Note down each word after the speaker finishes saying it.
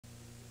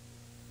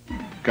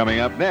Coming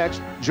up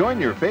next, join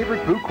your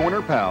favorite Pooh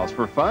Corner pals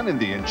for fun in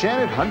the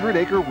enchanted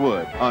 100-acre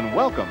wood on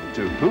Welcome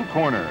to Pooh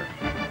Corner.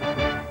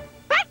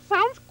 That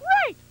sounds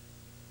great!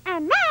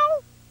 And now...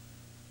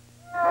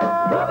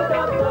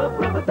 Rub-a-dub-dub,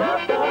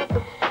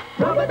 rub-a-dub-dub.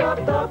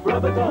 Rub-a-dub-dub,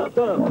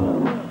 rub-a-dub-dub.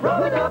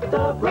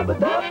 Rub-a-dub-dub,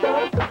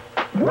 rub-a-dub-dub.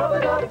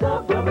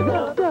 Rub-a-dub-dub,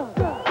 rub-a-dub-dub.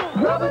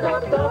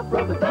 Rub-a-dub-dub,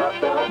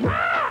 rub-a-dub-dub.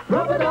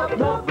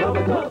 Rub-a-dub-dub,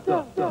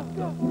 rub-a-dub-dub.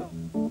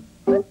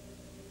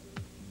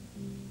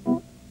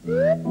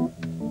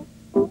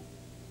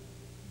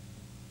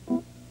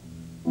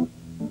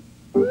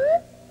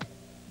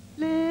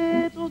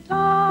 Little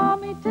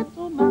Tommy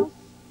Tittlemaus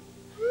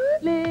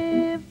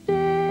lived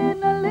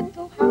in a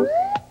little house.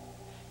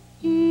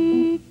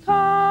 He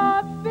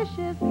caught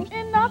fishes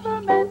in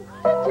other men's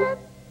ditches.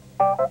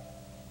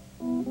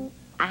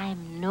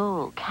 I'm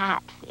no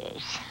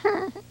catfish,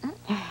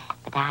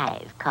 but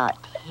I've caught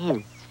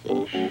his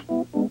fish.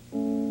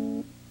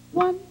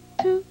 1,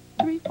 2,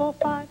 3, 4,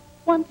 5.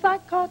 Once I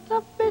caught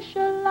a fish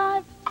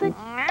alive. 6,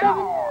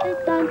 7,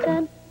 8, 9,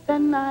 10.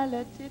 Then I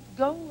let it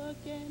go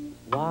again.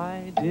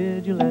 Why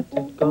did you let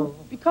it go?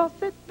 Because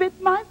it bit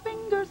my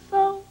finger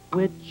so.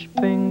 Which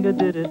finger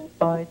did it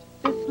bite?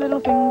 This little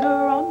finger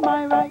on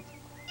my right.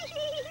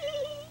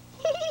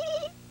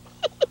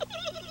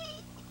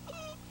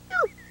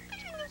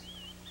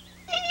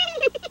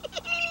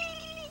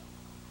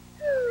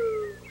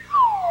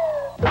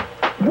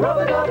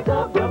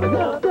 Rub-a-dub-dub,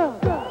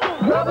 rub-a-dub-dub.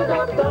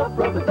 Rub-a-dub-dub,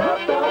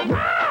 rub-a-dub-dub.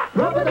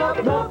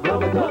 Rub-a-dub-dub,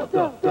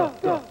 rub-a-dub-dub.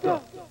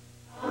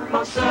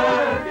 Dumbo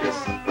circus,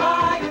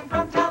 flying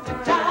from town to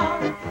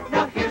town.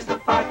 Now here's the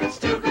part that's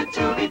too good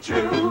to be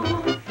true.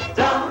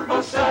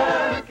 Dumbo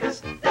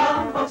circus,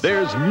 Dumbo circus.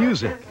 There's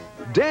music,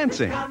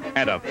 dancing,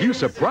 and a few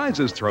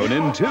surprises thrown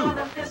in, too.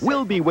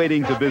 We'll be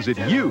waiting to visit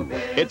you.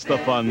 It's the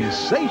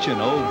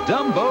funsational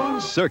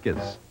Dumbo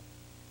Circus.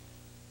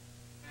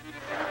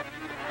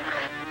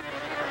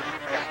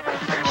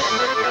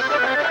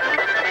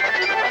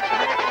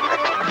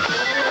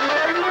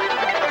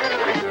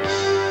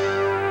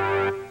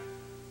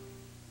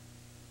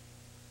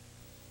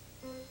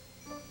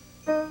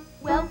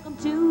 Welcome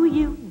to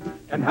you.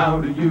 And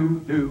how do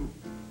you do?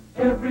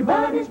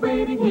 Everybody's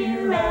waiting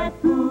here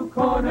at Pooh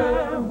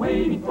Corner,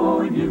 waiting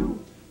for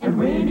you and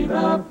Winnie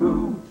the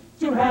Pooh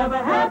to have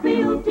a happy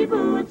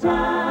hoopty-poo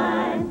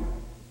time.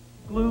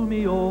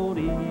 Gloomy old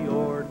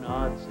Eeyore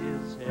nods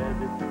his head.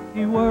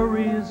 He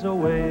worries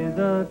away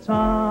the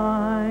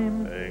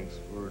time. Thanks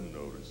for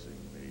noticing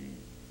me.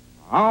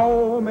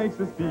 Owl makes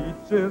his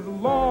speeches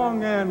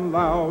long and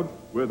loud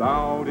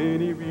without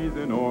any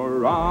reason or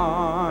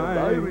rhyme.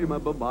 I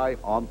remember my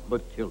Aunt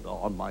Matilda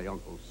on my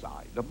uncle's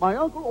side. My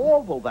Uncle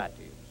Orville, that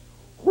is,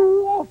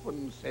 who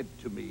often said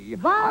to me,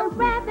 While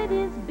Rabbit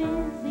is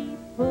busy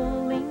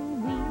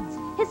pulling weeds,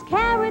 his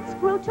carrots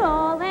grow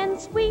tall and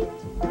sweet.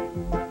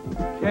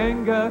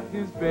 Kanga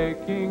is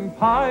baking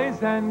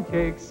pies and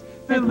cakes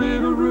that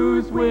little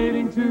Roo's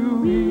waiting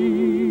to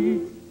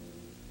eat.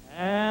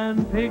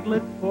 And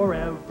Piglet,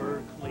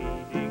 forever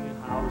cleaning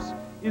house,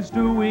 is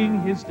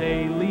doing his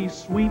daily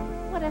sweep.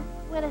 What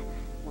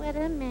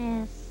a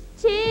mess.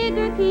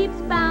 Tigger keeps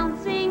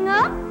bouncing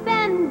up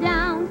and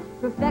down,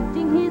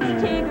 perfecting his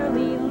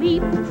Tiggerly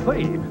leap.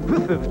 Say,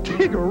 this is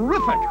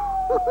Tiggerific.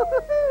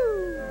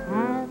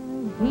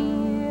 And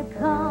here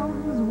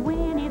comes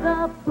Winnie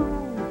the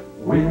Pooh.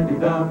 Winnie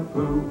the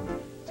Pooh,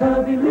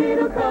 tubby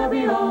little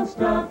cubby all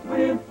stuffed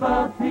with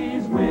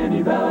puppies.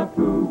 Winnie the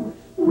Pooh,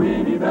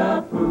 Winnie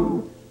the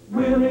Pooh,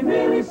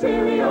 willy-nilly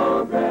silly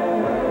old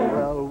bear.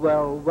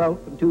 Well,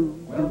 welcome to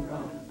you.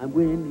 I'm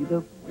Winnie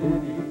the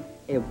Pooh.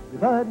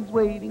 Everybody's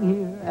waiting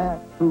here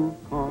at Pooh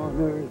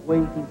Corner,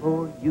 waiting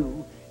for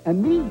you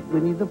and me,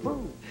 Winnie the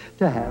Pooh,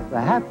 to have a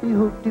happy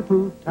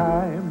hoopty-poo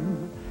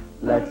time.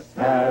 Let's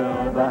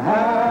have a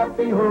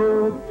happy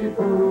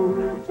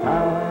hoopty-poo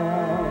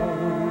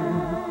time.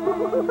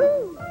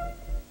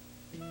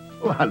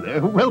 Oh,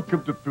 hello.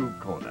 Welcome to Pooh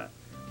Corner.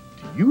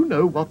 Do you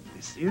know what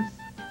this is?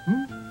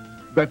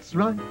 That's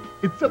right.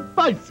 It's a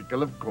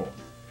bicycle, of course.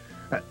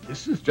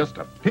 This is just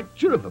a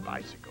picture of a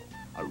bicycle.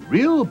 A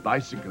real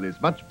bicycle is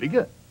much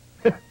bigger.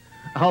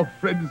 Our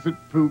friends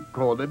at Pooh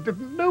Corner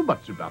didn't know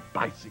much about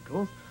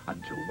bicycles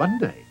until one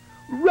day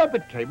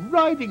Rabbit came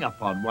riding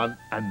up on one,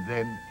 and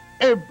then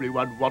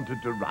everyone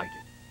wanted to ride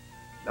it.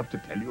 I'd love to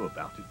tell you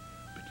about it,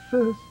 but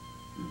first,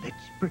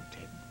 let's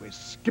pretend we're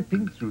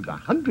skipping through the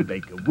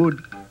 100-acre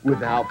wood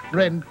with our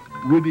friend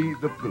Winnie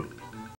the Pooh.